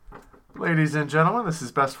Ladies and gentlemen, this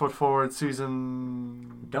is Best Foot Forward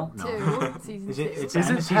season... Don't know. Season Is 2. it Is end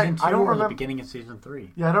it of season 2 I don't or the remember. beginning of season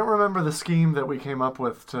 3? Yeah, I don't remember the scheme that we came up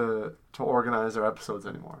with to organize our episodes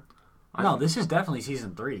anymore. No, this is definitely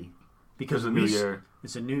season 3 because It's a new year.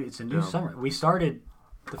 It's a new summer. We started.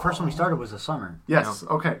 The first one we started was the summer. Yes,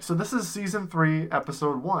 okay. So this is season 3,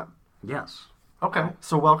 episode 1. Yes. Okay,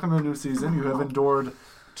 so welcome to the new season. You have endured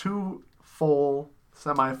 2 full,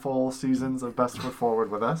 semi-full seasons of Best Foot Forward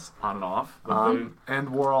with us. On and off. And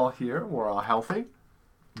we're all here. We're all healthy.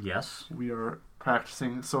 Yes. We are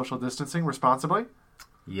practicing social distancing responsibly.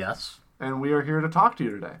 Yes. And we are here to talk to you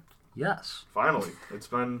today. Yes. Finally. It's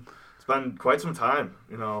been quite some time.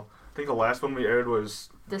 You know, I think the last one we aired was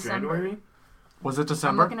December. January. Was it I'm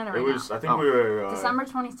December? looking at it right It was. now. I think we were. December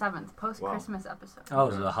 27th, post-Christmas episode. Oh,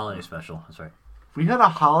 it was a holiday special. That's right. We had a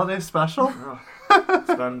holiday special?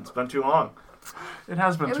 It's been too long. It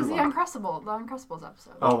has been It too was the long. Uncrustables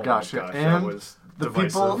episode. Oh, my gosh, yeah. that And was the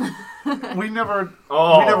divisive. people... we never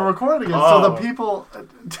Oh. recorded again. So the Oh. people,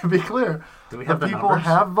 to be clear, Do we the have the people numbers?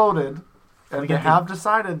 have voted, we and they get the- have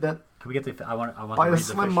decided that Can we get the? I want by to a read the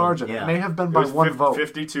slim official- margin. Yeah. It may have been It by was one vote.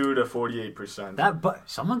 52 to 48%. But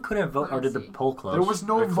someone could have voted, or did the Let's see. poll close? There was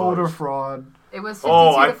no They're voter close. fraud. It was 52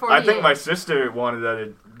 Oh, to 48. I think my sister wanted that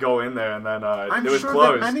to go in there, and then I'm it was sure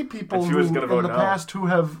closed. that many people and she who, was gonna in vote the no. past who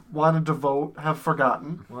have wanted to vote have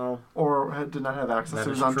forgotten Well, or did not have access. That It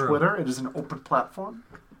was is on true. Twitter. It is an open platform.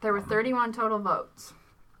 There were 31 total votes.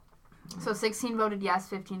 So 16 voted yes,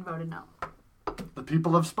 15 voted no. The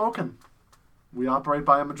people have spoken. We operate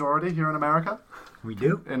by a majority here in America We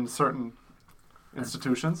do. in certain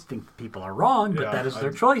institutions. I think people are wrong, but Yeah, that is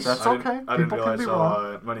their choice. That's I didn't- okay. I didn't People can realize be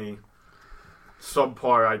how many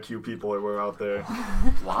subpar IQ people there were out there.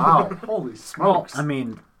 Wow. Holy Well, smokes. I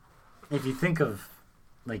mean, if you think of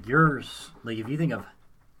like yours, like if you think of,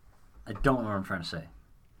 I don't know what I'm trying to say.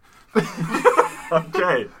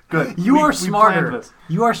 Okay. Good. You We are planned smarter. this.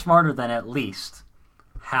 You are smarter than at least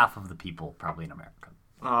half of the people probably in America.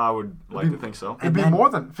 I would like to think so. It'd be then- more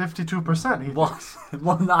than 52%. He Well, thinks.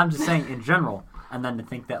 well, no, I'm just saying in general, and then to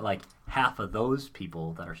think that like half of those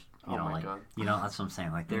people that are, Oh my God. that's what I'm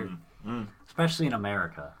saying. Like they're, Mm. especially in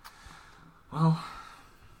America. Well,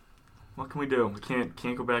 what can we do? We can't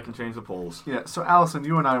go back and change the polls. Yeah, so Allison,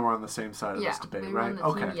 you and I were on the same side of Yeah, this debate, we were right? on the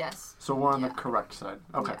Okay. team yes. So we're on the Yeah. correct side.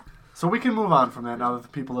 Okay. Yeah. So we can move on from that now that the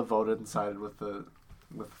people have voted and sided with the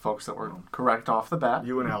folks that were correct off the bat.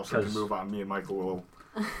 You and Allison can Because- move on. Me and Michael will.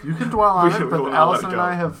 You can dwell on We it, will but not let Allison it and go.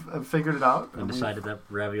 I have figured it out. And we- decided that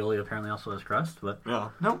ravioli apparently also has crust, but Yeah.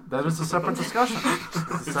 No, that is a separate discussion.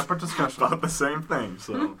 It's a separate discussion. About the same thing.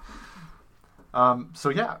 So. So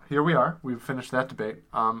yeah, here we are. We've finished that debate.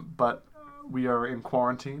 But we are in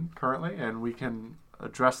quarantine currently, and we can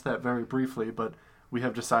address that very briefly. But we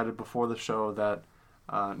have decided before the show that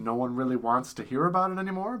no one really wants to hear about it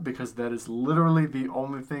anymore because that is literally the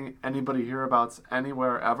only thing anybody hears about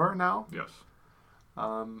anywhere ever now. Yes.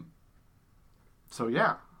 So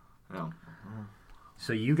yeah, Yeah.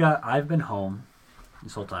 so I've been home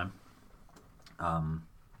this whole time.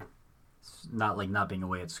 Not being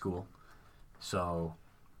away at school. So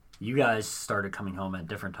you guys started coming home at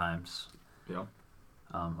different times. Yeah.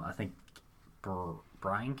 I think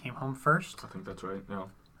Brian came home first, I think that's right. Yeah. and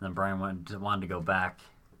then Brian wanted to go back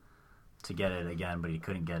to get it again, but he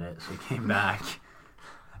couldn't get it, so he came back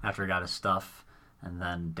after he got his stuff. And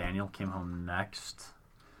then Daniel came home next.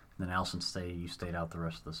 And then Allison you stayed out the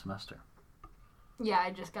rest of the semester. Yeah,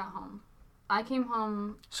 I just got home. I came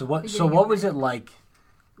home. So what Beginning what of was May. it like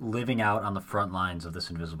living out on the front lines of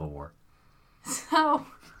this invisible war? So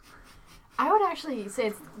I would actually say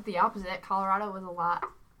it's the opposite. Colorado was a lot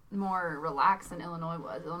more relaxed than Illinois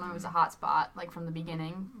was. Illinois was a hot spot, like from the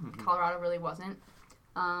beginning. Colorado really wasn't.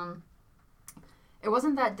 It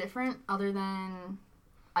wasn't that different other than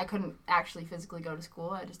I couldn't actually physically go to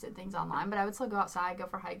school. I just did things online, but I would still go outside, go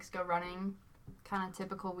for hikes, go running, kind of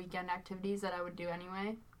typical weekend activities that I would do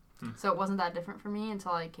anyway. So it wasn't that different for me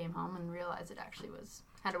until I came home and realized it actually was,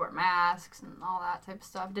 had to wear masks and all that type of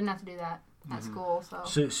stuff. Didn't have to do that at school,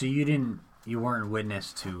 so. So you weren't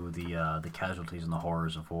witness to the casualties and the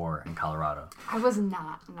horrors of war in Colorado. I was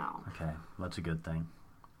not, no. Okay, that's a good thing.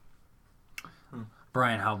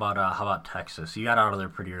 Brian, how about Texas? You got out of there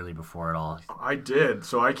pretty early before it all. I did.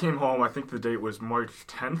 So I came home. I think the date was March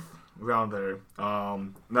 10th, around there.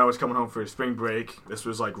 And I was coming home for spring break. This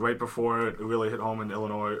was like right before it really hit home in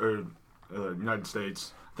Illinois or United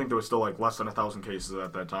States. I think there was still like less than 1,000 cases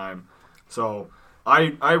at that time. So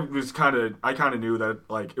I kind of knew that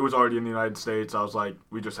like it was already in the United States. I was like,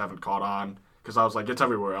 we just haven't caught on because I was like, it's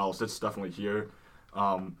everywhere else. It's definitely here,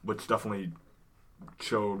 which definitely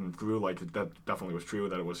shown through, like, that definitely was true,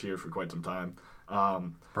 that it was here for quite some time.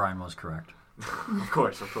 Brian was correct. Of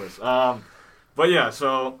course. But yeah,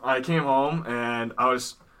 so I came home, and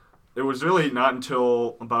it was really not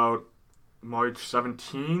until about March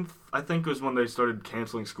 17th, I think, was when they started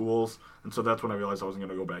canceling schools, and so that's when I realized I wasn't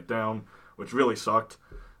going to go back down, which really sucked.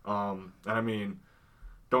 And I mean,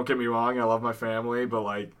 don't get me wrong, I love my family, but,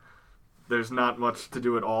 like, there's not much to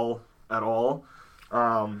do at all.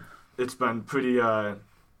 It's been pretty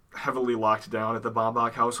heavily locked down at the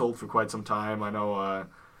Bombach household for quite some time. I know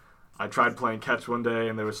I tried playing catch one day,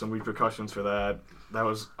 and there was some repercussions for that. That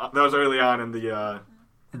was early on in the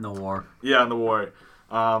war. Yeah, in the war.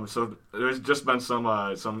 So there's just been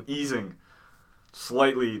some easing,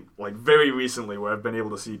 slightly, like very recently, where I've been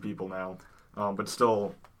able to see people now, but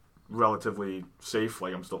still relatively safe.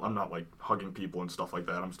 Like I'm not like hugging people and stuff like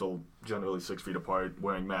that. I'm still generally 6 feet apart,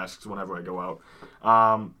 wearing masks whenever I go out.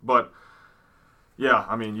 But yeah,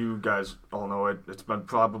 I mean, you guys all know it. It's been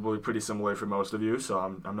probably pretty similar for most of you, so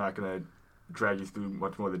I'm not gonna drag you through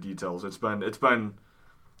much more of the details. It's been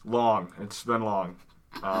long. It's been long.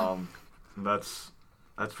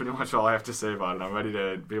 That's pretty much all I have to say about it. I'm ready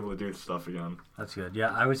to be able to do stuff again. That's good.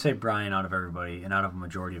 Yeah, I would say, Brian, out of everybody and out of a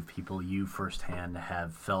majority of people, you firsthand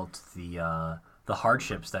have felt the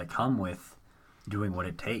hardships that come with doing what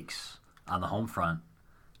it takes on the home front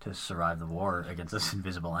to survive the war against this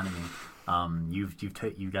invisible enemy.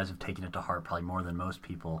 You guys have taken it to heart probably more than most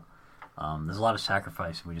people. There's a lot of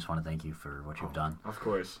sacrifice, and we just want to thank you for what you've done. Of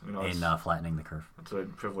course, in flattening the curve. It's a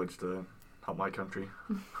privilege to help my country.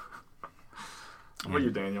 How about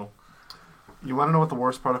you, Daniel? You want to know what the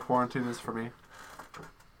worst part of quarantine is for me?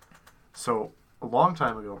 So, a long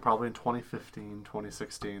time ago, probably in 2015,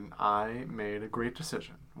 2016, I made a great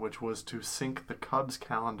decision, which was to sync the Cubs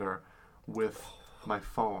calendar with my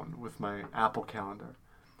phone, with my Apple calendar.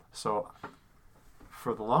 So,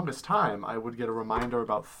 for the longest time, I would get a reminder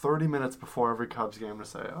about 30 minutes before every Cubs game to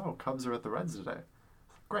say, oh, Cubs are at the Reds today.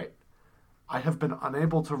 Great. I have been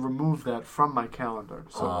unable to remove that from my calendar.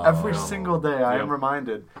 So every single day I am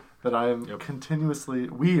reminded that I am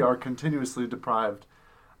we are continuously deprived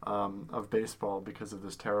of baseball because of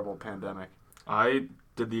this terrible pandemic. I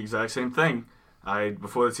did the exact same thing.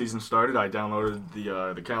 Before the season started, I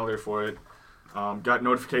downloaded the calendar for it. Got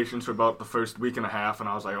notifications for about the first week and a half, and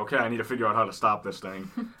I was like, okay, I need to figure out how to stop this thing.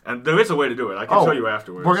 And there is a way to do it. I can show you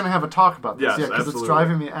afterwards. We're going to have a talk about this. Yes, because it's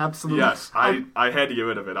driving me absolutely... Yes, I had to get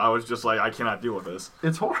rid of it. I was just like, I cannot deal with this.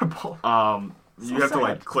 It's horrible. You have to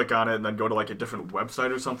like click on it and then go to like a different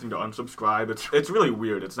website or something to unsubscribe. It's really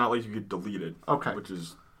weird. It's not like you could delete it. Okay. Which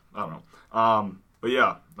is, I don't know. But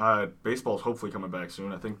yeah, baseball's hopefully coming back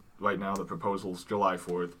soon. I think right now the proposal's July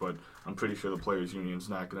 4th, but I'm pretty sure the Players Union's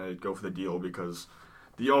not going to go for the deal because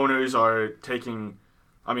the owners are taking...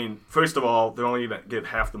 I mean, first of all, they're only going to get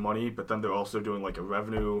half the money, but then they're also doing like a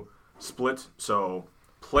revenue split. So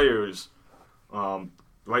players,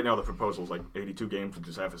 right now the proposal's like 82 games, which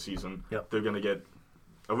is half a season. Yep. They're going to get...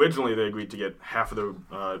 Originally, they agreed to get half of their...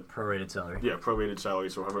 prorated salary. Yeah, prorated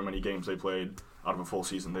salary, so however many games they played out of a full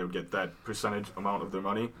season, they would get that percentage amount of their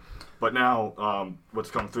money. But now, what's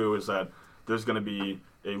come through is that there's going to be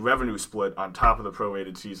a revenue split on top of the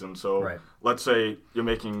prorated season. So let's say you're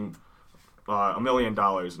making $1 million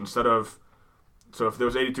instead of... So if there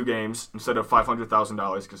was 82 games, instead of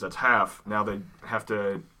 $500,000, because that's half, now they have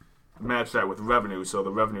to match that with revenue, so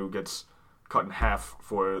the revenue gets cut in half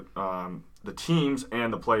for the teams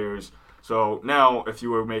and the players. So now, if you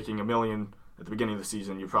were making $1 million at the beginning of the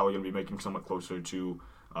season, you're probably going to be making somewhat closer to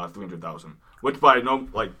 $300,000. Which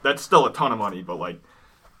that's still a ton of money, but like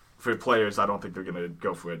for players, I don't think they're going to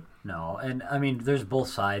go for it. No, and I mean, there's both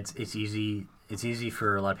sides. It's easy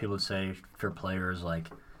for a lot of people to say for players like,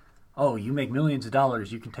 oh, you make millions of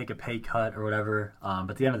dollars, you can take a pay cut or whatever.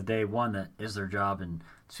 But at the end of the day, one, that is their job, and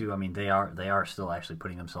two, I mean, they are still actually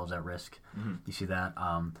putting themselves at risk. Mm-hmm. You see that,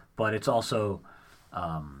 but it's also,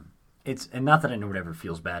 and not that anyone ever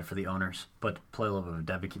feels bad for the owners, but to play a little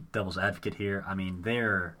bit of devil's advocate here. I mean,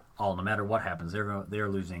 they're all, no matter what happens, they're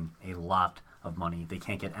losing a lot of money. They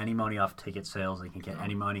can't get any money off ticket sales. They can't get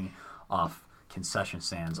any money off concession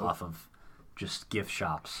stands, off of just gift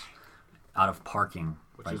shops, out of parking.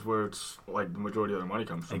 Which is where it's like the majority of their money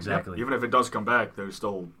comes from. Exactly. Even if it does come back, they're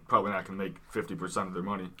still probably not going to make 50% of their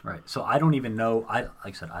money. Right. So I don't even know. Like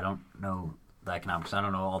I said, I don't know the economics. I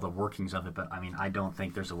don't know all the workings of it. But I mean, I don't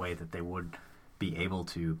think there's a way that they would be able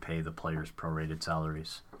to pay the players prorated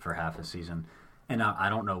salaries for half a season. And I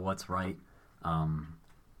don't know what's right.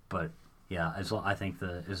 But yeah, I think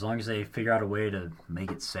as long as they figure out a way to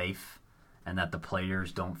make it safe, and that the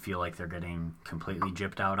players don't feel like they're getting completely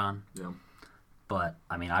gypped out on. Yeah. But,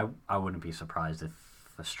 I mean, I wouldn't be surprised if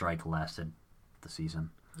a strike lasted the season.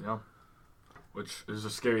 Yeah. Which is a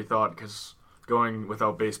scary thought because going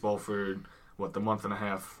without baseball for, the month and a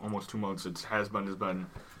half, almost 2 months, has been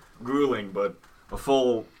grueling, but a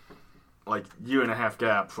full, year and a half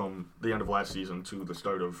gap from the end of last season to the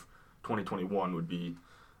start of 2021 would be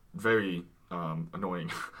very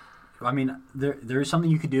annoying. I mean, there is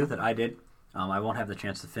something you could do that I did. I won't have the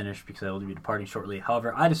chance to finish because I will be departing shortly.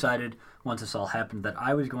 However, I decided, once this all happened, that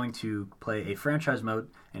I was going to play a franchise mode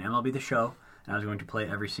in MLB The Show, and I was going to play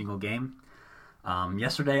every single game.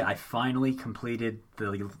 Yesterday, I finally completed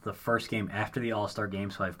the first game after the All-Star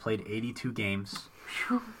game, so I've played 82 games.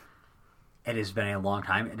 It has been a long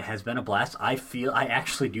time. It has been a blast. I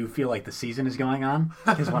actually do feel like the season is going on,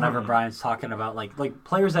 because whenever Brian's talking about like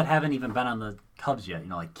players that haven't even been on the Cubs yet,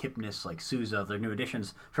 like Kipnis, like Souza, their new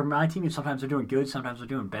additions. For my team, sometimes they're doing good, sometimes they're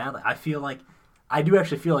doing bad. I do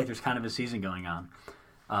actually feel like there's kind of a season going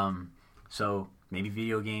on. So maybe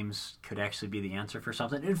video games could actually be the answer for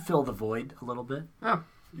something. It'd fill the void a little bit. Yeah,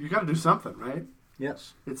 you got to do something, right?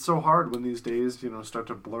 Yes. It's so hard when these days, start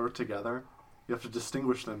to blur together. You have to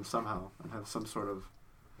distinguish them somehow and have some sort of,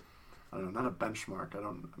 I don't know, not a benchmark.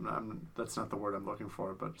 That's not the word I'm looking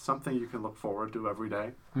for, but something you can look forward to every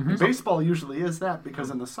day. Mm-hmm. Baseball usually is that, because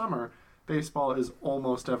in the summer, baseball is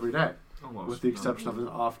almost every day. Almost. With the exception of an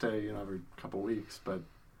off day, every couple weeks. But,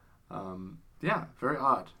 yeah, very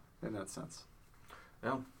odd in that sense.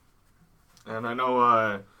 Yeah. And I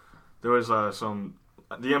know there was the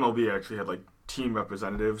MLB actually had team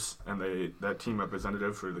representatives, and that team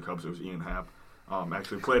representative for the Cubs, it was Ian Happ,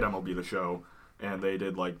 actually played MLB The Show, and they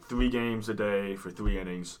did 3 games a day for 3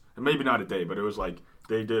 innings, and maybe not a day, but it was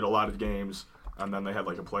they did a lot of games, and then they had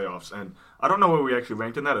a playoffs, and I don't know where we actually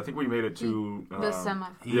ranked in that. I think we made it to the semifinals.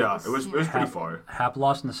 Yeah, it was pretty far. Happ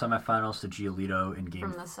lost in the semifinals to Giolito in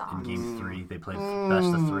game 3. They played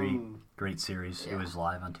best of 3. Great series. Yeah. It was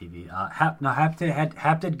live on TV.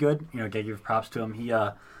 Happ did good. Gotta give props to him.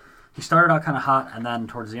 He started out kind of hot, and then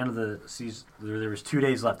towards the end of the season, there was 2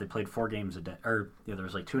 days left. They played 4 games a day, there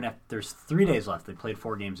was 2.5. There's 3 days left. They played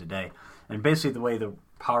 4 games a day, and basically the way the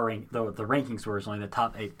rankings were is only the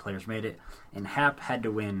top 8 players made it, and Happ had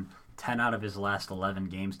to win 10 out of his last 11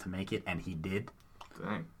 games to make it, and he did.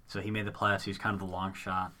 Dang. So he made the playoffs. He was kind of the long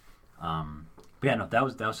shot. But yeah, no, that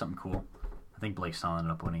was something cool. I think Blake Snell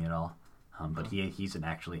ended up winning it all. But he's an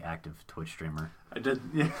actually active Twitch streamer. I did,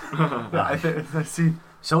 yeah. I see.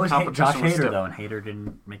 So is Josh Hader, though, and Hader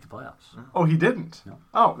didn't make the playoffs. Oh, he didn't? No.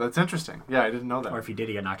 Oh, that's interesting. Yeah, I didn't know that. Or if he did,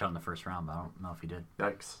 he got knocked out in the first round, but I don't know if he did.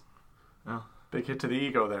 Yikes. Oh. Big hit to the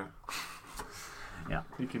ego there. Yeah.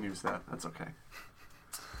 You can use that. That's okay.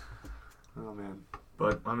 Oh, man.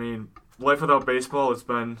 But, I mean, life without baseball has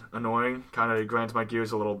been annoying. Kind of grinds my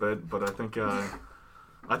gears a little bit, but I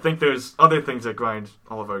think there's other things that grind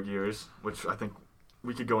all of our gears, which I think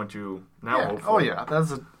we could go into now, yeah. hopefully. Oh, yeah.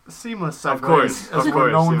 That's a seamless segue. Of course. As we're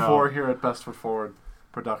known for here at Best Foot Forward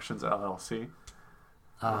Productions, LLC.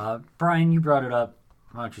 Brian, you brought it up.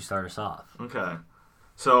 Why don't you start us off? Okay.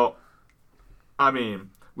 So, I mean,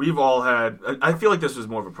 we've all had... I feel like this was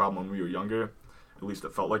more of a problem when we were younger. At least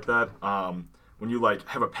it felt like that. When you,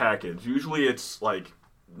 have a package, usually it's,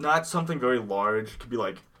 not something very large. It could be,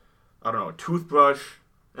 I don't know, a toothbrush.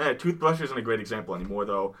 Toothbrush isn't a great example anymore,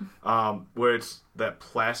 though, where it's that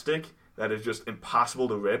plastic that is just impossible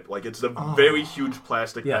to rip. It's a very huge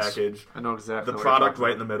plastic package. I know exactly. The product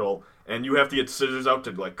right in the middle, and you have to get scissors out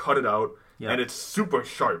to, cut it out, and it's super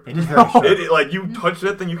sharp. It is very sharp. You touch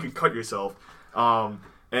that thing, you can cut yourself.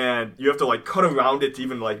 And you have to, cut around it to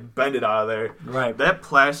even, bend it out of there. Right. That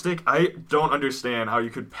plastic, I don't understand how you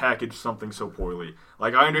could package something so poorly. I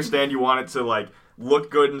understand you want it to, look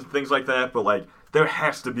good and things like that, but, there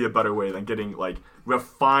has to be a better way than getting,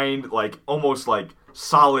 refined, almost,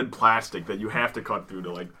 solid plastic that you have to cut through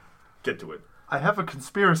to, get to it. I have a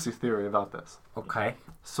conspiracy theory about this. Okay.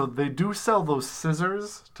 So they do sell those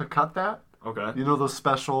scissors to cut that? Okay. You know those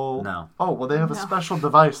special... No. Oh, well, they have a special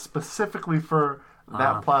device specifically for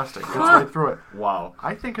that plastic. It's right through it. Wow.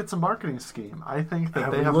 I think it's a marketing scheme. I think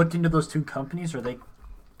that Have you looked into those 2 companies? Are they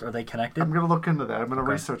connected? I'm going to look into that. I'm going to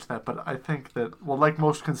research that. But I think that, well, like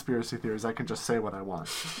most conspiracy theories, I can just say what I want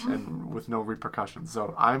and with no repercussions.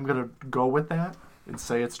 So I'm going to go with that and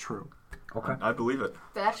say it's true. Okay. I believe it.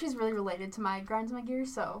 That actually is really related to my grinds my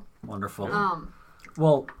gears, so... Wonderful.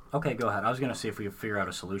 Well, okay, go ahead. I was going to see if we could figure out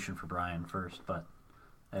a solution for Brian first, but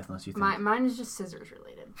unless you think... Mine is just scissors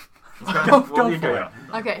related. Go for it.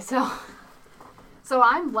 Okay, so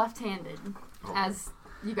I'm left-handed, as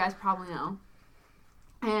you guys probably know.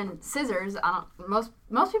 And scissors,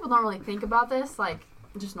 most people don't really think about this,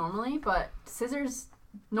 just normally, but scissors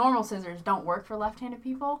normal scissors don't work for left-handed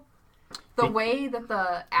people. The way that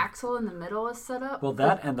the axle in the middle is set up. Well,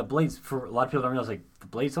 that and the blades, for a lot of people don't realize, like, the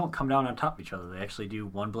blades don't come down on top of each other. They actually do.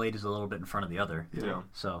 One blade is a little bit in front of the other. Yeah.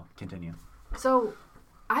 So, continue. So,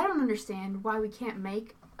 I don't understand why we can't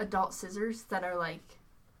make adult scissors that are like,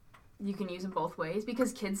 you can use them both ways,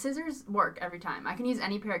 because kid scissors work every time. I can use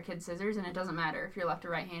any pair of kid scissors and it doesn't matter if you're left or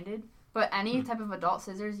right-handed. But any type of adult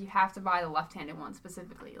scissors, you have to buy the left-handed one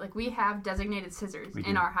specifically. Like, we have designated scissors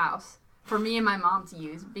in our house for me and my mom to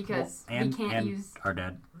use, because we can't use... our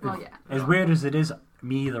dad. Well, yeah. As weird as it is,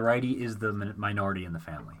 me, the righty, is the minority in the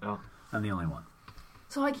family. Oh. I'm the only one.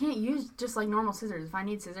 So I can't use just like normal scissors. If I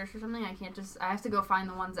need scissors for something, I have to go find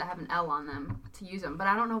the ones that have an L on them to use them. But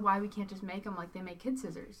I don't know why we can't just make them like they make kid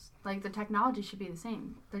scissors. Like, the technology should be the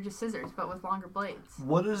same. They're just scissors, but with longer blades.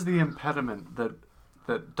 What is the impediment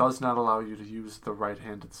that does not allow you to use the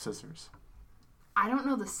right-handed scissors? I don't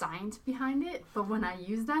know the science behind it, but when I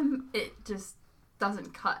use them, it just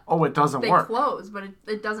doesn't cut. Oh, it doesn't They work. close, but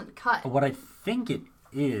it doesn't cut. What I think it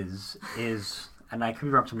is, and I could be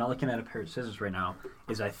wrong, so I'm not looking at a pair of scissors right now,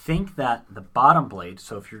 is I think that the bottom blade,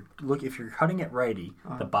 so if you're cutting it righty,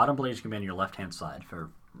 the bottom blade is going to be on your left-hand side, if I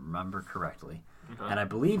remember correctly. Okay. And I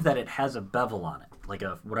believe that it has a bevel on it, like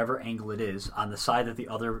a whatever angle it is, on the side that the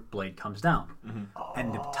other blade comes down. Mm-hmm.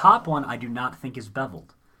 And the top one I do not think is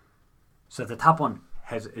beveled. So the top one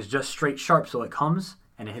is just straight sharp, so it comes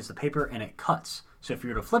and it hits the paper and it cuts. So if you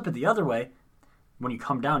were to flip it the other way, when you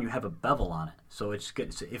come down, you have a bevel on it. So it's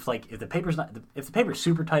good. So if the paper's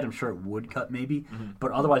super tight, I'm sure it would cut maybe,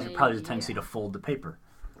 but otherwise it probably has a tendency to fold the paper.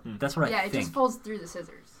 That's what I think. Yeah, it just folds through the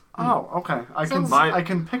scissors. Oh, okay. I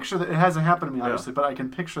can picture that. It hasn't happened to me, obviously, but I can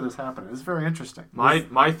picture this happening. It's very interesting.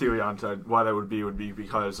 My theory on why that would be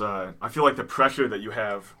because I feel like the pressure that you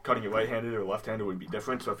have cutting it right-handed or left-handed would be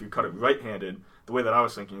different. So if you cut it right-handed, the way that I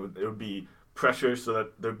was thinking, it would be pressure so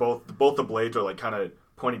that they're both the blades are like kind of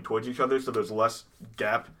pointing towards each other, so there's less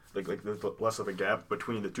gap, like there's less of a gap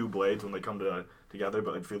between the two blades when they come together.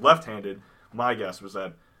 But if you're left-handed, my guess was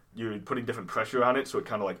that you're putting different pressure on it, so it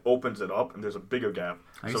kind of like opens it up, and there's a bigger gap.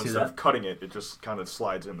 So instead of cutting it, it just kind of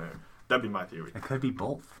slides in there. That'd be my theory. It could be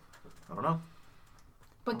both. I don't know.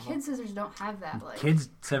 But kid scissors don't have that, like... Kids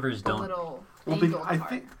scissors don't. Little I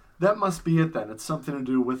think that must be it then. It's something to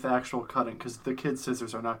do with actual cutting, because the kid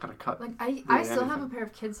scissors are not going to cut. Like, I still have a pair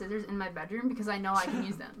of kid scissors in my bedroom because I know I can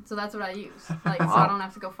use them. So that's what I use. Like, so I don't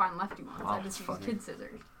have to go find lefty ones. I just use kid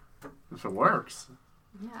scissors. If it works.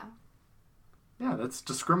 Yeah. Yeah, that's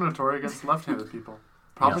discriminatory against left-handed people.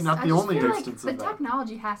 Probably not the only instance of that. The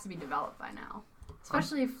technology has to be developed by now.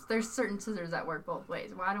 Especially if there's certain scissors that work both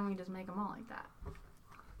ways. Why don't we just make them all like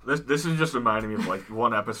that? This is just reminding me of like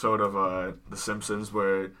one episode of The Simpsons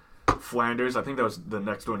where Flanders, I think that was the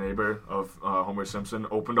next door neighbor of Homer Simpson,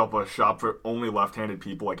 opened up a shop for only left-handed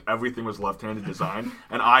people. Like, everything was left-handed design.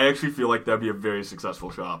 And I actually feel like that'd be a very successful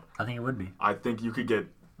shop. I think it would be. I think you could get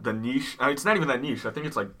the niche. It's not even that niche. I think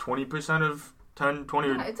it's like 20% of 10, 20.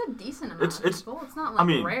 Yeah, it's a decent amount of people. It's not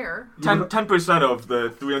like rare. 10% of the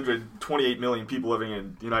 328 million people living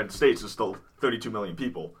in the United States is still 32 million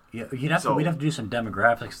people. Yeah, we'd have to do some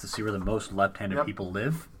demographics to see where the most left-handed people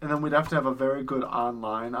live. And then we'd have to have a very good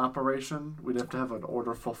online operation. We'd have to have an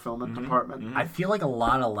order fulfillment department. I feel like a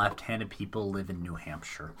lot of left-handed people live in New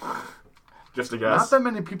Hampshire. Just a guess. Not that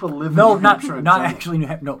many people live in New Hampshire. Not actually New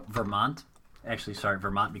Hampshire. No, Vermont. Actually, sorry,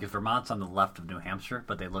 Vermont, because Vermont's on the left of New Hampshire,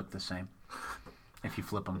 but they look the same if you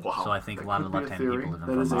flip them. Wow. So I think a lot of left-handed people live in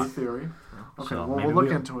Vermont. Vermont. That is a theory. Okay, so well, we'll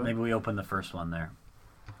look into it. Maybe we open the first one there.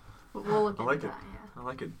 We'll look into that, I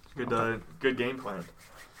like it. Good game plan.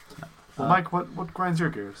 Well, Mike, what grinds your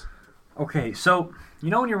gears? Okay, so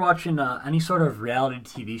when you're watching any sort of reality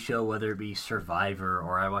TV show, whether it be Survivor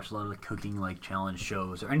or I watch a lot of the cooking like challenge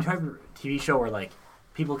shows or any type of TV show where like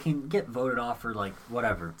people can get voted off or like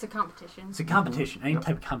whatever. It's a competition. It's a competition, any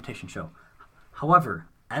type of competition show. However,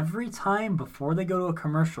 every time before they go to a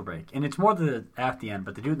commercial break, and it's more at the end,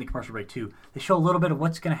 but they do it in the commercial break too, they show a little bit of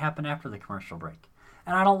what's going to happen after the commercial break.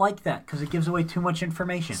 And I don't like that because it gives away too much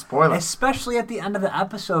information. Spoiler. Especially at the end of the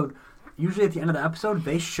episode. Usually at the end of the episode,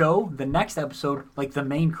 they show the next episode, like, the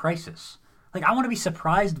main crisis. Like, I want to be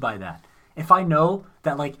surprised by that. If I know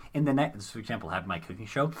that, like, in the next, for example, I have my cooking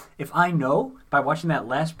show. If I know, by watching that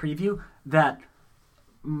last preview, that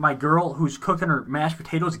my girl who's cooking her mashed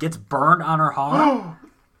potatoes gets burned on her hog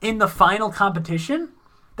in the final competition,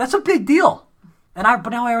 that's a big deal. But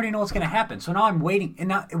now I already know what's going to happen. So now I'm waiting. And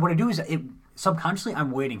now what I do is subconsciously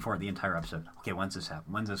I'm waiting for it the entire episode. Okay, when's this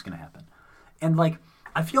happen? When's this going to happen? And, like,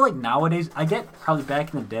 I feel like nowadays, I get probably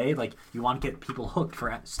back in the day, like you want to get people hooked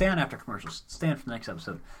for stay on after commercials, stay on for the next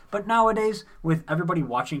episode. But nowadays, with everybody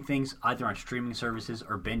watching things either on streaming services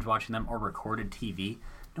or binge watching them or recorded TV,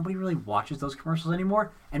 nobody really watches those commercials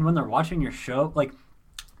anymore. And when they're watching your show, like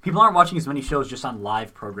people aren't watching as many shows just on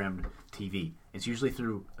live programmed TV. It's usually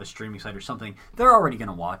through a streaming site or something. They're already going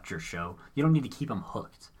to watch your show. You don't need to keep them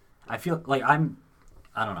hooked. I feel like I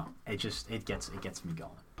don't know. It gets me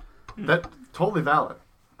going. That totally valid.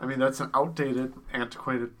 I mean, that's an outdated,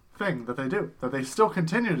 antiquated thing that they do, that they still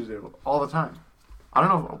continue to do all the time. I don't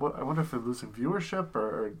know. I wonder if they're losing viewership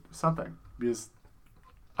or something, because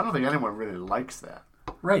I don't think anyone really likes that.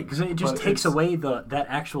 Right, because it just But takes it's- away that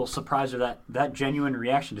actual surprise or that genuine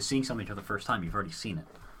reaction to seeing something for the first time. You've already seen it.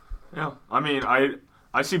 Yeah, I mean,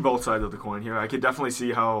 I see both sides of the coin here. I could definitely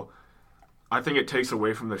see how I think it takes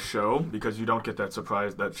away from the show because you don't get that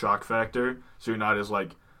surprise, that shock factor. So you're not as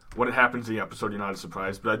like, when it happens in the episode, you're not as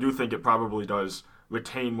surprised. But I do think it probably does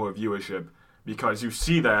retain more viewership because you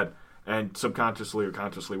see that and subconsciously or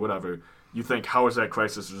consciously, whatever, you think, how is that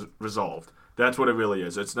crisis resolved? That's what it really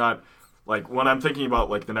is. It's not like when I'm thinking about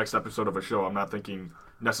like the next episode of a show, I'm not thinking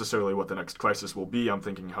necessarily what the next crisis will be. I'm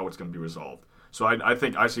thinking how it's going to be resolved. So I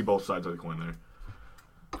think I see both sides of the coin there.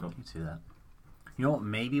 You can see that. You know what?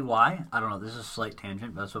 Maybe why? I don't know. This is a slight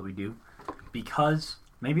tangent, but that's what we do. Because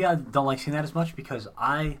maybe I don't like seeing that as much because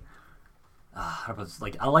I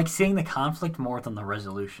like seeing the conflict more than the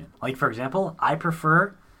resolution. Like for example, I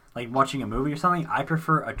prefer like watching a movie or something. I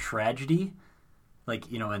prefer a tragedy, like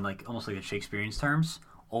in like almost like a Shakespearean terms,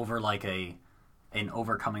 over like an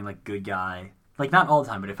overcoming like good guy. Like not all the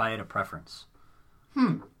time, but if I had a preference.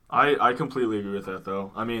 I completely agree with that,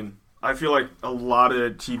 though. I mean, I feel like a lot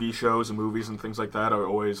of TV shows and movies and things like that are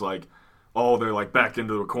always like, oh, they're like backed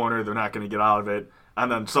into a corner, they're not going to get out of it,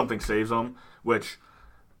 and then something saves them, which,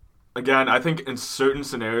 again, I think in certain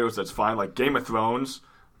scenarios that's fine. Like Game of Thrones,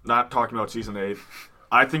 not talking about Season 8,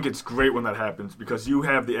 I think it's great when that happens because you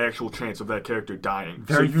have the actual chance of that character dying.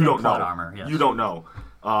 Very so you thin don't plot know. armor, yes. You don't know.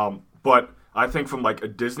 But I think from like a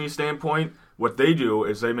Disney standpoint, what they do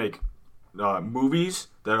is they make movies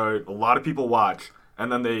that a lot of people watch,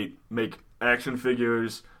 and then they make action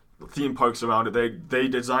figures, theme parks around it. They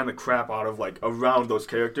design the crap out of like around those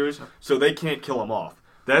characters, so they can't kill them off.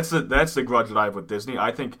 That's the grudge that I have with Disney.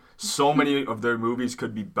 I think so many of their movies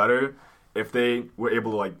could be better if they were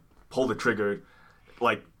able to like pull the trigger,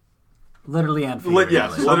 like Literally and figuratively.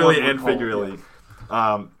 yes, literally Someone and would pull, figuratively,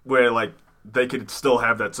 where like they could still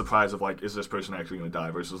have that surprise of like, is this person actually going to die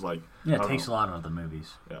versus like Yeah, I it don't takes know. a lot out of the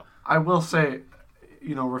movies. Yeah. I will say,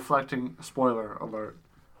 reflecting, spoiler alert,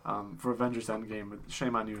 for Avengers Endgame,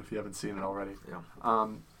 shame on you if you haven't seen it already. Yeah.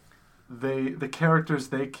 The characters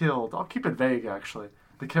they killed, I'll keep it vague actually.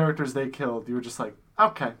 The characters they killed, you were just like,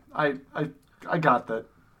 okay, I got that.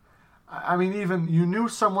 I mean, even you knew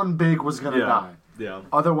someone big was gonna Yeah. die. Yeah.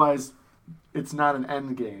 Otherwise, it's not an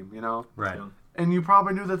end game, Right. Yeah. And you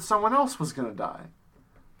probably knew that someone else was gonna die.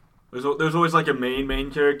 There's always like a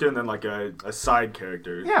main character and then like a side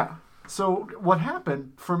character. Yeah. So what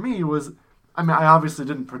happened for me was, I mean, I obviously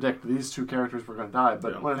didn't predict these two characters were gonna die,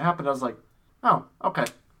 but Yeah. when it happened, I was like, oh, okay.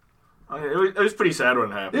 I mean, it was pretty sad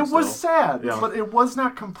when it happened. It was still. sad, Yeah. but it was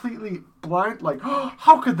not completely blind. Like,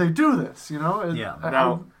 how could they do this?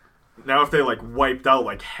 Yeah. Now, if they like wiped out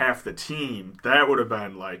like half the team, that would have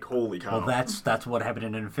been like, holy cow. Well, that's what happened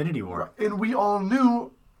in Infinity War. And we all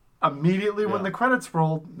knew immediately when Yeah. the credits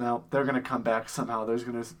rolled, now they're going to come back somehow. There's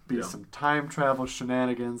going to be Yeah. some time travel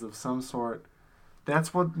shenanigans of some sort.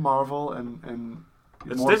 That's what Marvel and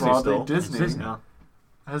It's more Disney broadly still. Disney, It's Disney. Yeah.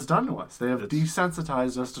 has done to us. They have It's-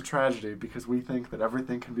 desensitized us to tragedy because we think that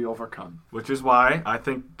everything can be overcome. Which is why I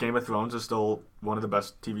think Game of Thrones is still one of the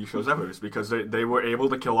best TV shows ever, is because they were able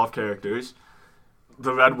to kill off characters.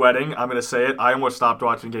 The Red Wedding, I'm gonna say it. I almost stopped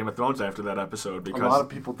watching Game of Thrones after that episode A because lot of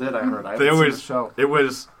people did, I heard. I there haven't seen the was show. it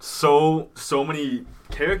was so many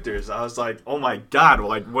characters. I was like, oh my god,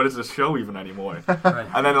 like what is this show even anymore? Right.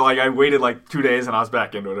 And then like I waited like 2 days and I was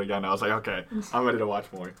back into it again. I was like, okay, I'm ready to watch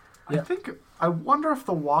more. Yeah. I wonder if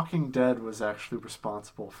The Walking Dead was actually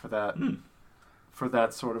responsible for that, for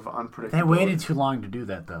that sort of unpredictability. They waited too long to do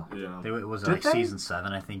that, though. Yeah. It was Did like they? season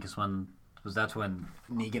 7, I think, that's when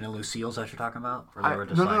Negan and Lucille's that you're talking about? Or I, they were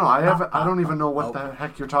just no, like, no, I don't even know what oh. the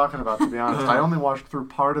heck you're talking about, to be honest. I only watched through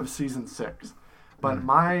part of season 6. But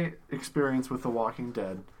my experience with The Walking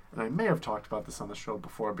Dead, and I may have talked about this on the show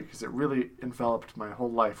before because it really enveloped my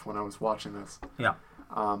whole life when I was watching this. Yeah.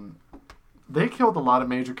 They killed a lot of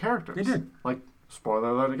major characters. They did. Like, spoiler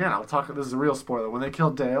alert again. This is a real spoiler. When they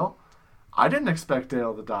killed Dale, I didn't expect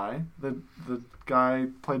Dale to die. The guy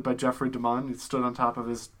played by Jeffrey DeMunn, he stood on top of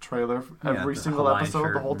his trailer every single Hawaiian episode,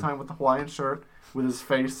 shirt the whole time with the Hawaiian shirt, with his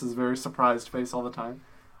very surprised face all the time.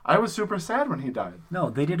 I was super sad when he died. No,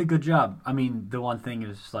 they did a good job. I mean, the one thing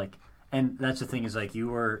is like, and that's the thing is like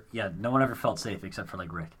no one ever felt safe except for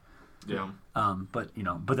like Rick. Yeah. But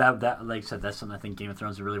that like I said, that's something I think Game of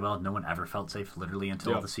Thrones did really well. No one ever felt safe literally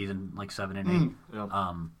until the season like 7 and 8.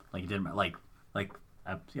 Yeah. Like it didn't like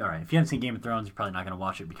all right. If you haven't seen Game of Thrones, you're probably not going to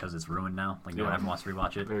watch it because it's ruined now. Like no one ever wants to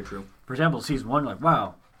rewatch it. Very true. For example, season 1, like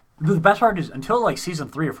wow. The best part is until like season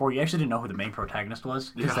 3 or 4, you actually didn't know who the main protagonist was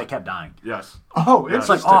because they kept dying. Yes. Oh, It's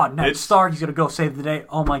like, Ned Stark, he's gonna go save the day.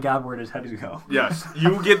 Oh my God, where'd his head go? Yes.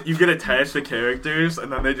 You get attached to characters,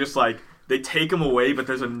 and then they just like they take them away. But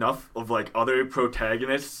there's enough of like other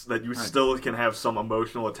protagonists that you still can have some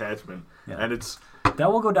emotional attachment, and it's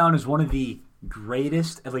that will go down as one of the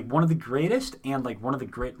greatest, and like one of the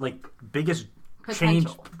biggest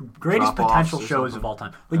greatest potential shows of all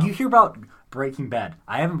time. Like you hear about Breaking Bad.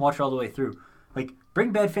 I haven't watched it all the way through. Like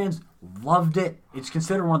Breaking Bad fans loved it. It's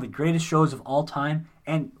considered one of the greatest shows of all time.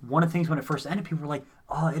 And one of the things when it first ended, people were like,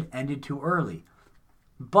 "Oh, it ended too early."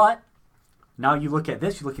 But now you look at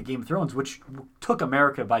this, you look at Game of Thrones, which took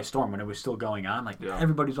America by storm when it was still going on. Like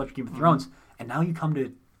everybody's watching Game of Thrones, and now you come to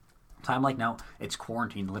a time like now, it's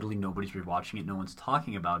quarantine. Literally nobody's rewatching it. No one's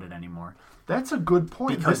talking about it anymore. That's a good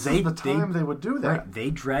point. Because this is the time they would do that. Right, they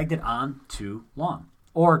dragged it on too long.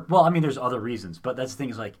 Or, well, I mean, there's other reasons, but that's the thing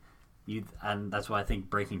is like, and that's why I think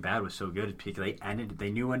Breaking Bad was so good because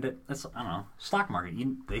they knew when to. I don't know, stock market.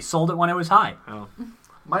 They sold it when it was high. Oh.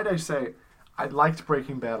 Might I say, I liked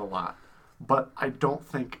Breaking Bad a lot, but I don't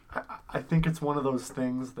think I think it's one of those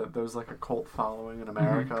things that there's like a cult following in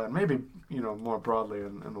America and maybe more broadly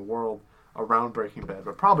in the world around Breaking Bad,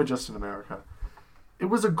 but probably just in America. It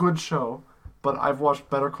was a good show, but I've watched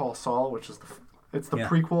Better Call Saul, which is the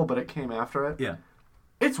prequel, but it came after it. Yeah.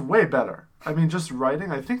 It's way better. I mean, just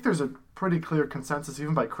writing, I think there's a pretty clear consensus,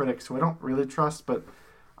 even by critics, who I don't really trust, but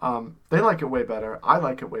they like it way better. I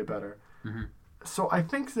like it way better. Mm-hmm. So I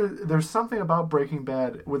think there's something about Breaking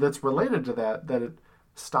Bad that's related to that it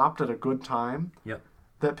stopped at a good time. Yep.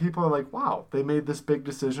 That people are like, wow, they made this big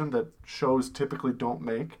decision that shows typically don't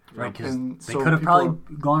make. Right, because they could have probably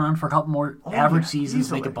gone on for a couple more average seasons,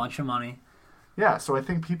 easily. make a bunch of money. Yeah, so I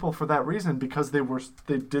think people, for that reason, because they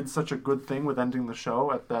did such a good thing with ending the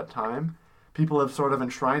show at that time, people have sort of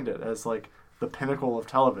enshrined it as like the pinnacle of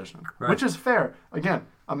television, which is fair. Again,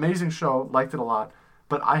 amazing show, liked it a lot,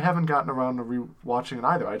 but I haven't gotten around to rewatching it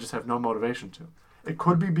either. I just have no motivation to. It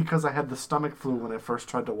could be because I had the stomach flu when I first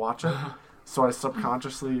tried to watch it, so I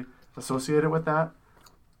subconsciously associate it with that.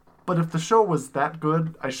 But if the show was that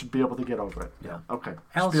good, I should be able to get over it. Yeah. Okay.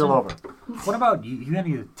 Allison, spiel over. What about you? You have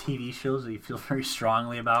any TV shows that you feel very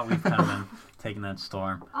strongly about? We've kind of been taking that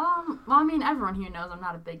storm. Well, I mean, everyone here knows I'm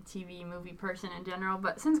not a big TV movie person in general,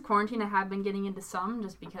 but since quarantine, I have been getting into some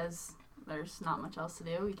just because there's not much else to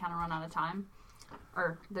do. You kind of run out of time.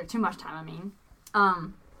 Or there's too much time, I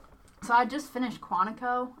mean. So I just finished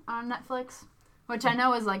Quantico on Netflix, which I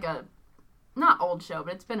know is like a, not old show,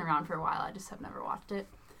 but it's been around for a while. I just have never watched it.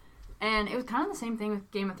 And it was kind of the same thing with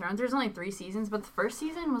Game of Thrones. There's only 3 seasons, but the first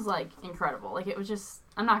season was, like, incredible. Like, it was just...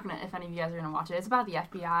 I'm not going to... If any of you guys are going to watch it, it's about the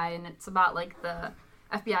FBI, and it's about, like, the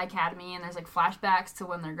FBI Academy, and there's, like, flashbacks to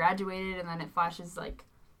when they're graduated, and then it flashes, like...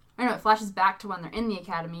 it flashes back to when they're in the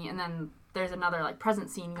academy, and then there's another, like, present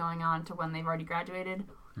scene going on to when they've already graduated.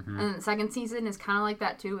 Mm-hmm. And then the second season is kind of like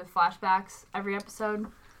that, too, with flashbacks every episode.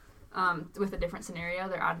 With a different scenario.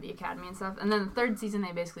 They're out of the academy and stuff. And then the third season,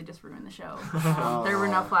 they basically just ruined the show. There were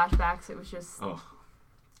no flashbacks. It was just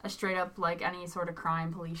a straight up, like, any sort of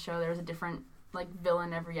crime police show. There was a different, like,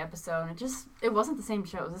 villain every episode. And it wasn't the same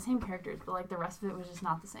show. It was the same characters, but, like, the rest of it was just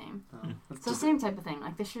not the same. So same type of thing.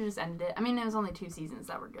 Like, they should have just ended it. I mean, it was only 2 seasons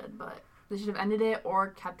that were good, but they should have ended it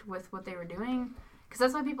or kept with what they were doing. Because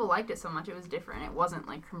that's why people liked it so much. It was different. It wasn't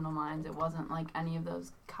like Criminal Minds. It wasn't like any of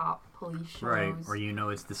those cop police shows. Right,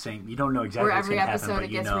 where it's the same. You don't know exactly what's going to happen, where every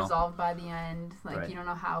episode it gets resolved by the end. Like, you don't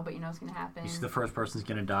know how, but you know it's going to happen. You see the first person's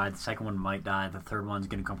going to die. The second one might die. The third one's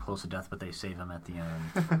going to come close to death, but they save him at the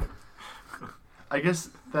end. I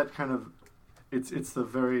guess that kind of... It's the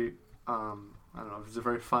very... I don't know. It's a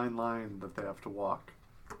very fine line that they have to walk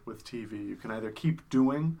with TV. You can either keep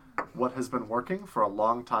doing what has been working for a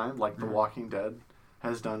long time, like The Walking Dead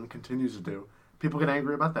has done, continues to do. People get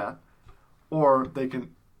angry about that. Or they can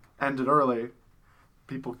end it early.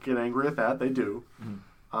 People get angry at that. They do.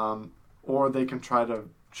 Mm-hmm. Or they can try to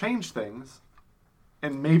change things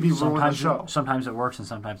and maybe ruin the show. Sometimes it works and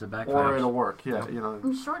sometimes it backfires. Or it'll work, yeah. You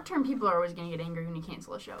know. Short term, people are always going to get angry when you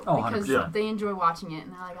cancel a show Oh, because 100%. they enjoy watching it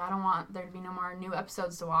and they're like, I don't want there to be no more new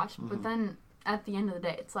episodes to watch. Mm-hmm. But then at the end of the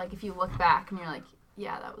day, it's like if you look back and you're like,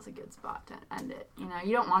 yeah, that was a good spot to end it. You know,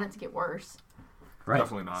 you don't want it to get worse. Right.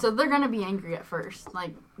 Definitely not. So they're going to be angry at first.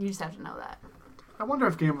 Like, you just have to know that. I wonder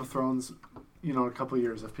if Game of Thrones, you know, in a couple of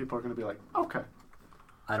years, if people are going to be like, okay,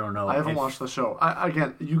 I don't know. I haven't if- watched the show.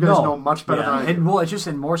 Again, you guys know much better than I do. And well, it's just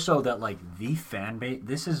and more so that like the fan base.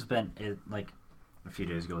 This has been like a few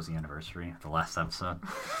days ago was the anniversary of the last episode.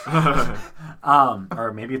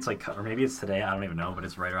 Or maybe it's today. I don't even know, but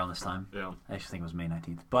it's right around this time. Yeah. I actually think it was May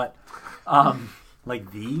 19th. But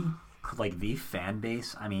like the fan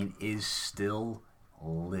base, I mean, is still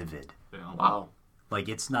livid. Yeah. Wow. Like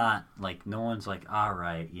it's not like no one's like, all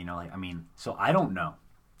right, you know, like I mean, so I don't know.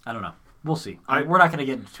 We'll see. We're not going to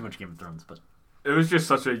get into too much Game of Thrones, but It was just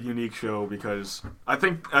such a unique show because I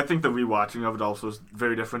think the rewatching of it also is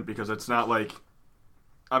very different because it's not like,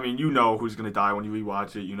 I mean, you know who's going to die when you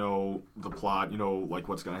rewatch it. You know the plot. You know like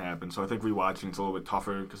what's going to happen. So I think rewatching it's a little bit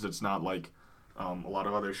tougher because it's not like a lot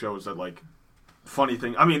of other shows that like funny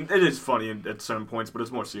thing. I mean, it is funny at certain points, but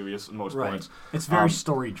it's more serious at most points. It's very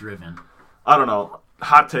story driven. I don't know.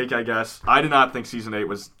 Hot take, I guess. I did not think season 8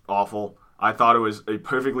 was awful. I thought it was a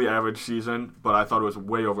perfectly average season, but I thought it was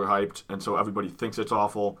way overhyped, and so everybody thinks it's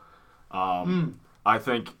awful. I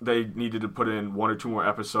think they needed to put in 1 or 2 more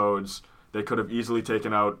episodes. They could have easily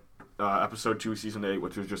taken out episode 2, season 8,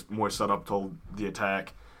 which was just more set up till the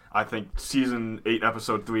attack. I think season 8,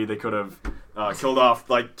 episode 3, they could have killed off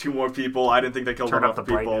like 2 more people. I didn't think they killed Turn enough up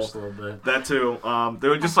the people. brightness a little bit. That too. There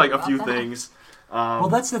were just like a few things. Well,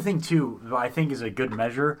 that's the thing too. What I think is a good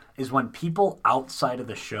measure is when people outside of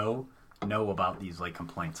the show know about these like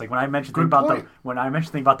complaints. Like when I mentioned thing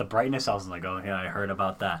about the brightness, I was like, oh yeah, I heard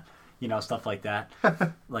about that. You know, stuff like that.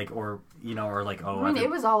 Like or like oh. I mean, it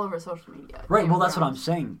was all over social media. Right. Well, that's what I'm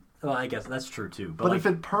saying. Well, I guess that's true too. But like, if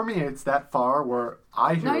it permeates that far, where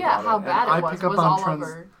I hear how about bad and it I was pick up was on all trends.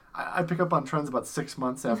 over. I pick up on trends about 6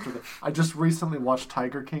 months after the. I just recently watched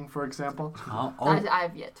Tiger King, for example. I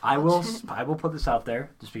have yet to I will. watch. I will put this out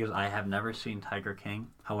there just because I have never seen Tiger King.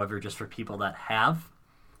 However, just for people that have,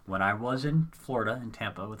 when I was in Florida in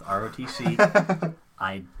Tampa with ROTC,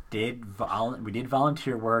 we did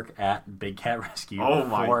volunteer work at Big Cat Rescue Oh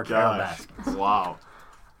my for Carol gosh! Baskin. Wow.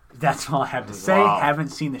 That's all I have to say. Wow. Haven't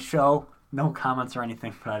seen the show. No comments or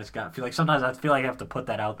anything, but I just feel like sometimes I feel like I have to put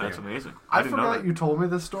that out there. That's amazing. I didn't know forgot that. you told me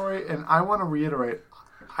this story, and I want to reiterate.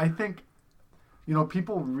 I think,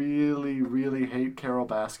 people really, really hate Carol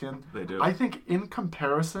Baskin. They do. I think in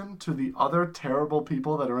comparison to the other terrible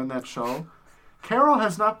people that are in that show, Carol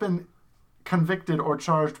has not been convicted or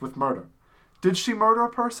charged with murder. Did she murder a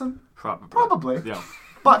person? Probably. Yeah.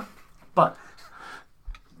 But,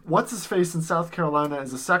 what's his face in South Carolina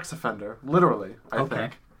is a sex offender, literally, I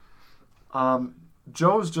think.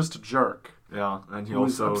 Joe's just a jerk. Yeah, and he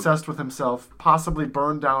Who's also obsessed with himself, possibly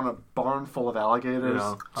burned down a barn full of alligators.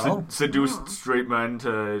 seduced straight men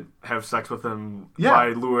to have sex with him Yeah. by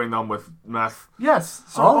luring them with meth. Yes.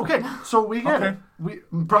 So Oh. okay. So we get it.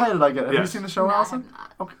 Brian and I get it. Have you Yes. seen the show, No, I Allison? have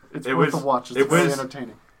not. Okay. It's It worth was- a watch. It's it very was-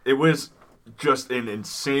 entertaining. It was just an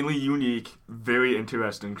insanely unique, very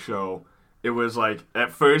interesting show. It was like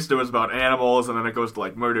at first it was about animals, and then it goes to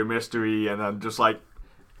like murder mystery, and then just like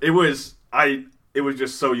it was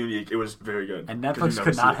just so unique. It was very good. And 'Cause you Netflix never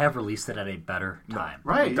could see not it. have released it at a better time.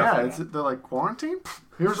 Right. Yeah. Definitely. They're like quarantine.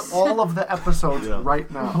 Here's all of the episodes Yeah. right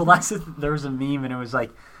now. Well, there was a meme, and it was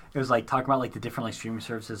like talking about like the different like streaming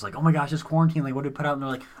services. Like, oh my gosh, it's quarantine. Like, what do we put out? And they're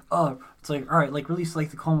like, oh, it's like all right, like release like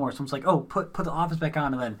the Clone Wars. Someone's like, oh, put the Office back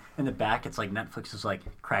on, and then in the back, it's like Netflix is like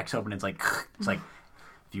cracks open. It's like have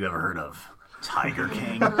you ever heard of Tiger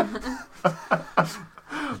King?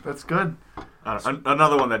 That's good.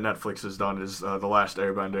 Another one that Netflix has done is The Last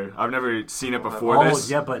Airbender. I've never seen it before Oh this.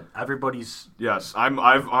 yeah, but everybody's Yes, I've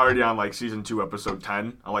already on like season 2, episode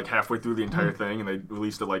 10. I'm like halfway through the entire thing, and they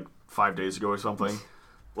released it like 5 days ago or something.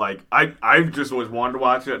 Like I just always wanted to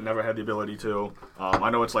watch it, never had the ability to. I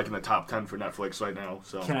know it's like in the top 10 for Netflix right now.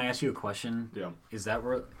 So Can I ask you a question? Yeah. Is that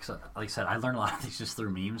where, 'cause like I said, I learned a lot of these just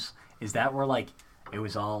through memes. Is that where like it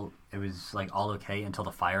was like all okay until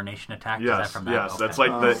the Fire Nation attacked? Is that yes, from that? yes, Okay. that's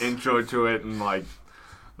like the intro to it, and like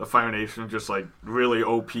the Fire Nation just like really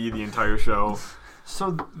OP the entire show.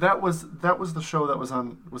 So that was the show that was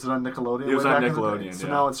on. Was it on Nickelodeon? It was way on back in the day? Nickelodeon, So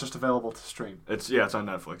yeah. now it's just available to stream. It's on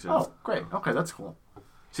Netflix. Yeah. Oh, great. Okay, that's cool.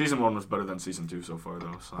 Season 1 was better than season 2 so far,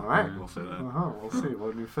 though. So All right. we'll say that. We'll see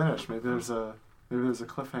when we finish. Maybe there's a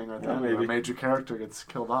cliffhanger at the Yeah, end where a maybe. major character gets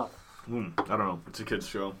killed off. I don't know. It's a kids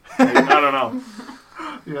show. I don't know.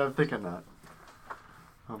 Yeah, I'm thinking that.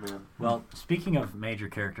 Oh man. Well, speaking of major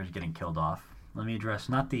characters getting killed off, let me address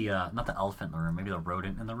not the elephant in the room, maybe the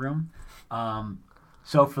rodent in the room.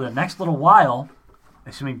 So for the next little while,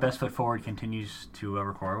 assuming Best Foot Forward continues to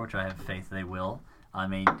record, which I have faith they will, a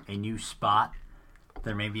new spot.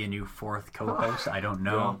 There may be a new fourth co-host. I don't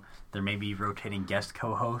know. Yeah. There may be rotating guest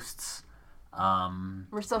co-hosts.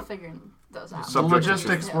 We're still figuring those out. The Subject to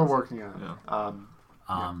logistics change. we're working on.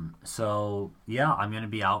 Yeah. So yeah, I'm going to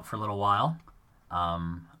be out for a little while.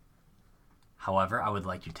 However, I would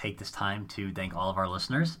like to take this time to thank all of our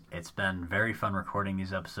listeners. It's been very fun recording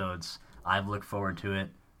these episodes. I've looked forward to it.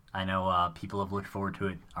 I know people have looked forward to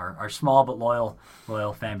it. Our small but loyal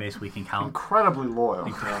fan base, we can count. Incredibly loyal.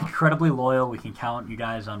 Incredibly loyal. We can count you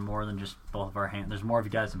guys on more than just both of our hands. There's more of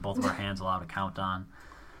you guys than both of our hands allowed to count on.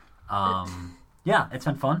 Yeah, it's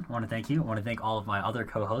been fun. I want to thank you. I want to thank all of my other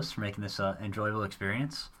co-hosts for making this an enjoyable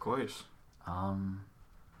experience. Of course.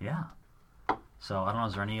 Yeah. So, I don't know,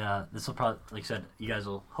 is there any, this will probably, like I said, you guys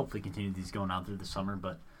will hopefully continue these going on through the summer,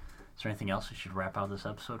 but is there anything else we should wrap out this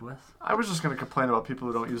episode with? I was just going to complain about people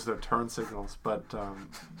who don't use their turn signals, but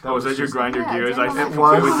Was that your just- grind your Yeah, gears? I Daniel-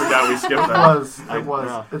 completely was. forgot we skipped It that. was. It was.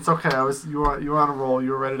 Yeah. It's okay. You were on a roll. You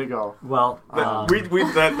were ready to go. Well, That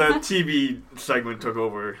TV segment took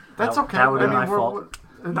over. That's That- okay. that would've been my we're- fault.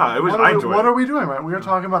 we're- No, it was- What I are we- enjoyed What it. are we doing, right? We are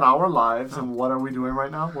talking about our lives, and what are we doing right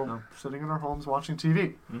now? We're sitting in our homes watching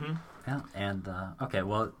TV. Mm-hmm. yeah, and, okay,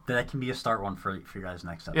 well, that can be a start one for you guys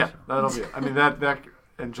next Yeah, episode. that'll be it. I mean, that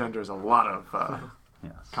engenders a lot of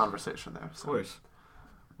Yes. conversation there. Of So. course.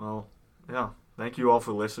 Well, yeah. Thank you all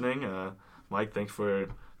for listening. Mike, thanks for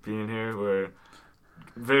being here. We're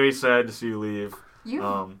very sad to see you leave.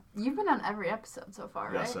 You've been on every episode so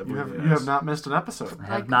far, Yes, I right? believe You have not missed an episode. I have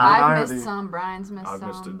Like not. I I've are missed the- some, Brian's missed I've some,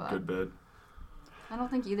 missed a but good bit. I don't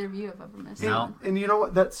think either of you have ever missed No. one. And you know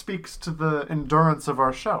what? That speaks to the endurance of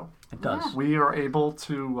our show. It does. Yeah. We are able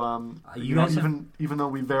to, You guys have- even though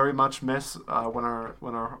we very much miss when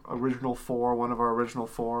our original one of our original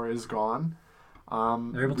four is gone.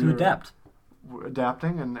 They're able to we're adapt.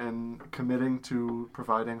 adapting and committing to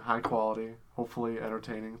providing high quality, hopefully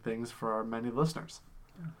entertaining things for our many listeners.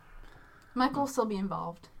 Michael will still be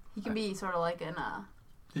involved. He can be sort of like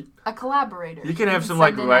a collaborator. You can have He some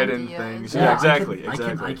like send in write-in ideas. things. Yeah, Yeah, exactly.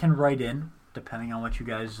 I can write in, depending on what you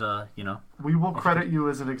guys, We will credit you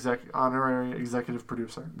as an honorary executive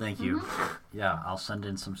producer. Thank you. Yeah, I'll send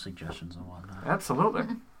in some suggestions and whatnot. Absolutely.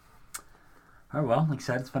 All right, well, like I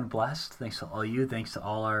said, it's been a blast. Thanks to all you. Thanks to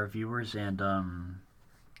all our viewers. And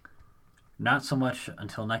not so much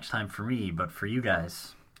until next time for me, but for you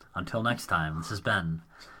guys. Until next time, this has been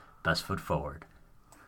Best Foot Forward.